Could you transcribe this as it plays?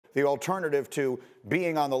the alternative to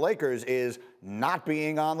being on the Lakers is not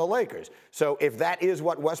being on the Lakers. So if that is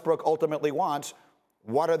what Westbrook ultimately wants,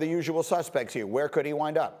 what are the usual suspects here? Where could he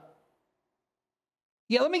wind up?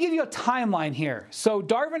 Yeah, let me give you a timeline here. So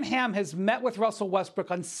Darvin Ham has met with Russell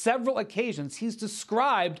Westbrook on several occasions. He's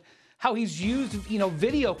described how he's used,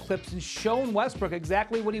 video clips and shown Westbrook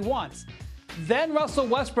exactly what he wants. Then Russell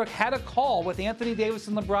Westbrook had a call with Anthony Davis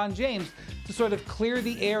and LeBron James to sort of clear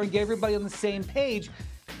the air and get everybody on the same page,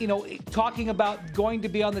 talking about going to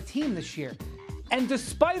be on the team this year. And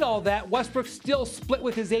despite all that, Westbrook still split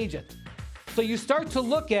with his agent. So you start to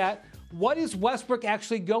look at, what is Westbrook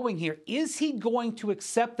actually going here? Is he going to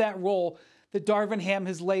accept that role that Darvin Ham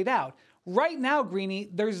has laid out? Right now, Greeny,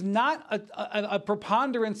 there's not a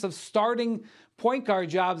preponderance of starting point guard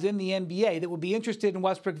jobs in the NBA that would be interested in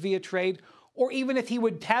Westbrook via trade, or even if he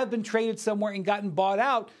would have been traded somewhere and gotten bought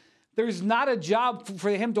out, there's not a job for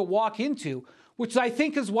him to walk into, which I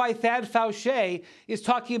think is why Thad Fauché is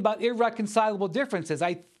talking about irreconcilable differences.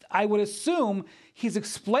 I would assume he's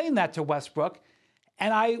explained that to Westbrook,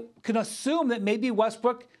 and I can assume that maybe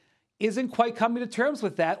Westbrook isn't quite coming to terms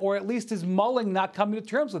with that, or at least is mulling not coming to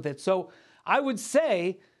terms with it. So I would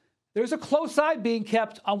say there's a close eye being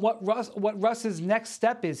kept on what Russ's next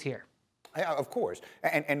step is here. Yeah, of course.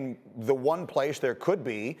 And the one place there could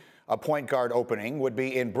be a point guard opening would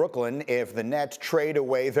be in Brooklyn if the Nets trade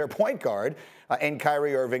away their point guard and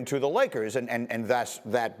Kyrie Irving to the Lakers. And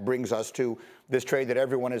that brings us to this trade that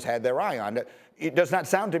everyone has had their eye on. It does not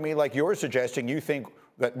sound to me like you're suggesting you think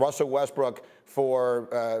that Russell Westbrook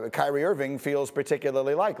for Kyrie Irving feels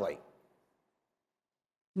particularly likely.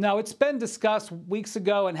 No, it's been discussed weeks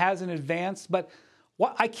ago and hasn't advanced. But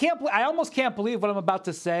I almost can't believe what I'm about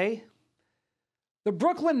to say. The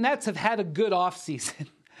Brooklyn Nets have had a good offseason.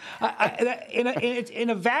 In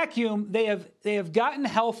a vacuum, they have gotten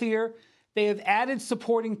healthier. They have added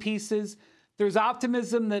supporting pieces. There's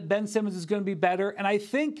optimism that Ben Simmons is going to be better. And I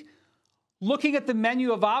think looking at the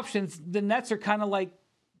menu of options, the Nets are kind of like,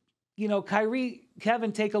 Kyrie,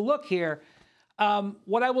 Kevin, take a look here.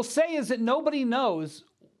 What I will say is that nobody knows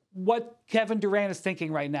what Kevin Durant is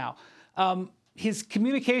thinking right now. His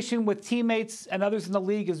communication with teammates and others in the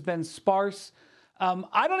league has been sparse.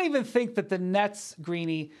 I don't even think that the Nets,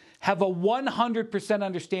 Greeny, have a 100%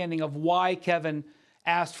 understanding of why Kevin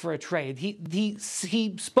asked for a trade. He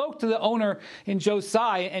spoke to the owner in Joe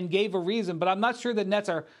Tsai and gave a reason, but I'm not sure the Nets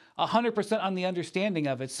are 100% on the understanding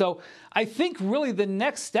of it. So I think really the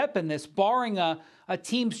next step in this, barring a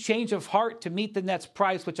team's change of heart to meet the Nets'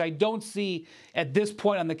 price, which I don't see at this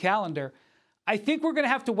point on the calendar, I think we're going to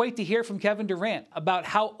have to wait to hear from Kevin Durant about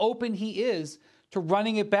how open he is to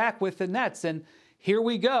running it back with the Nets. And here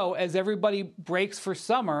we go, as everybody breaks for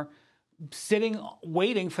summer,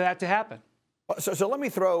 waiting for that to happen. So let me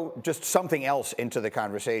throw just something else into the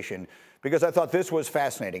conversation, because I thought this was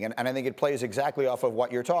fascinating, and I think it plays exactly off of what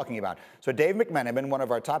you're talking about. So Dave McMenamin, one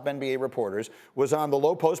of our top NBA reporters, was on the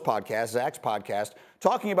Low Post podcast, Zach's podcast,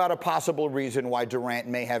 talking about a possible reason why Durant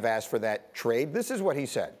may have asked for that trade. This is what he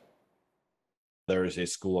said. There is a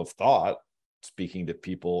school of thought, speaking to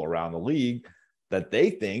people around the league, that they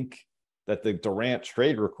think that the Durant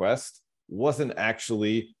trade request wasn't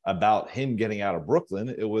actually about him getting out of Brooklyn.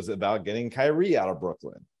 It was about getting Kyrie out of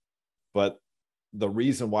Brooklyn. But the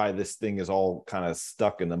reason why this thing is all kind of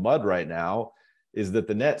stuck in the mud right now is that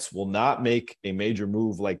the Nets will not make a major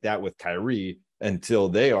move like that with Kyrie until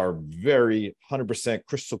they are very 100%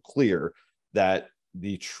 crystal clear that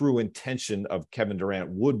the true intention of Kevin Durant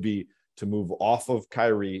would be to move off of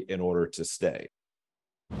Kyrie in order to stay.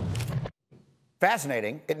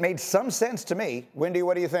 Fascinating. It made some sense to me. Windy,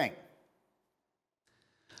 what do you think?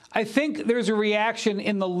 I think there's a reaction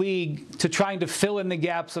in the league to trying to fill in the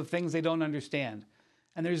gaps of things they don't understand.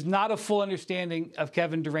 And there's not a full understanding of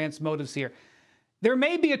Kevin Durant's motives here. There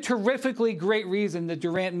may be a terrifically great reason that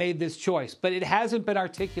Durant made this choice, but it hasn't been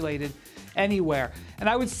articulated anywhere. And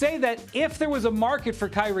I would say that if there was a market for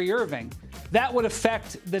Kyrie Irving, that would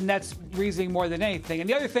affect the Nets' reasoning more than anything. And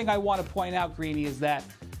the other thing I want to point out, Greeny, is that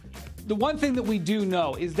the one thing that we do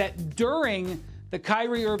know is that during the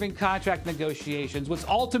Kyrie Irving contract negotiations, which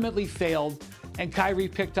ultimately failed and Kyrie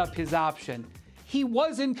picked up his option, he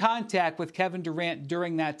was in contact with Kevin Durant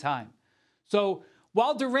during that time. So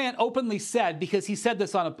while Durant openly said, because he said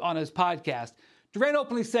this on his podcast, Durant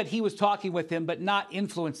openly said he was talking with him but not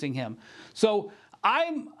influencing him. So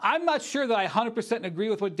I'm not sure that I 100% agree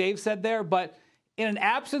with what Dave said there, but in an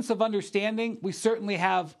absence of understanding, we certainly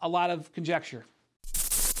have a lot of conjecture.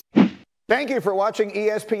 Thank you for watching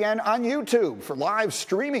ESPN on YouTube. For live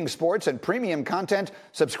streaming sports and premium content,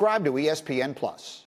 subscribe to ESPN+.